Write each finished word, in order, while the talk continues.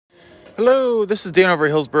Hello, this is Dan over at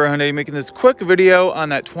Hillsboro Hyundai making this quick video on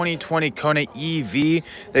that 2020 Kona EV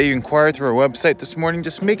that you inquired through our website this morning.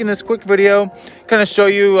 Just making this quick video, kind of show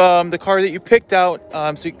you the car that you picked out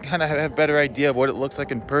so you can kind of have a better idea of what it looks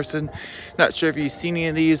like in person. Not sure if you've seen any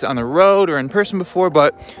of these on the road or in person before,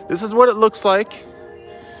 but this is what it looks like.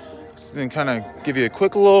 Then kind of give you a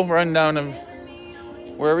quick little rundown of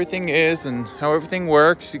where everything is and how everything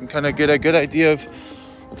works. You can kind of get a good idea of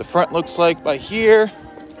what the front looks like by here.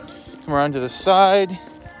 Come around to the side.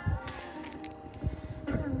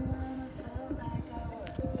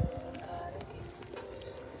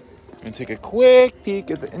 And take a quick peek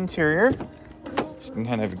at the interior, so you can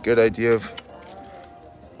kind of have a good idea of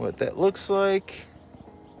what that looks like.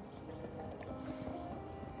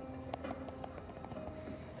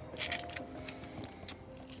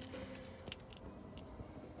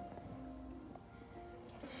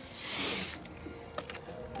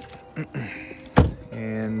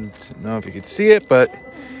 And I don't know if you could see it, but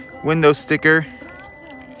window sticker.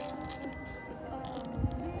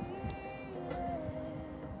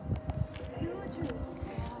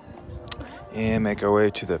 And make our way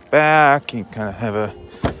to the back. You can kind of have a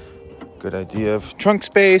good idea of trunk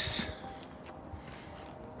space.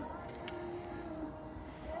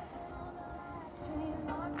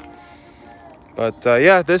 But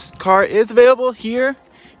yeah, this car is available here.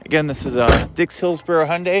 Again, this is Dick's Hillsboro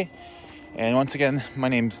Hyundai. And once again, my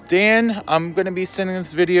name's Dan. I'm going to be sending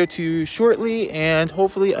this video to you shortly, and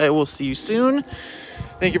hopefully I will see you soon.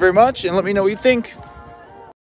 Thank you very much, and let me know what you think.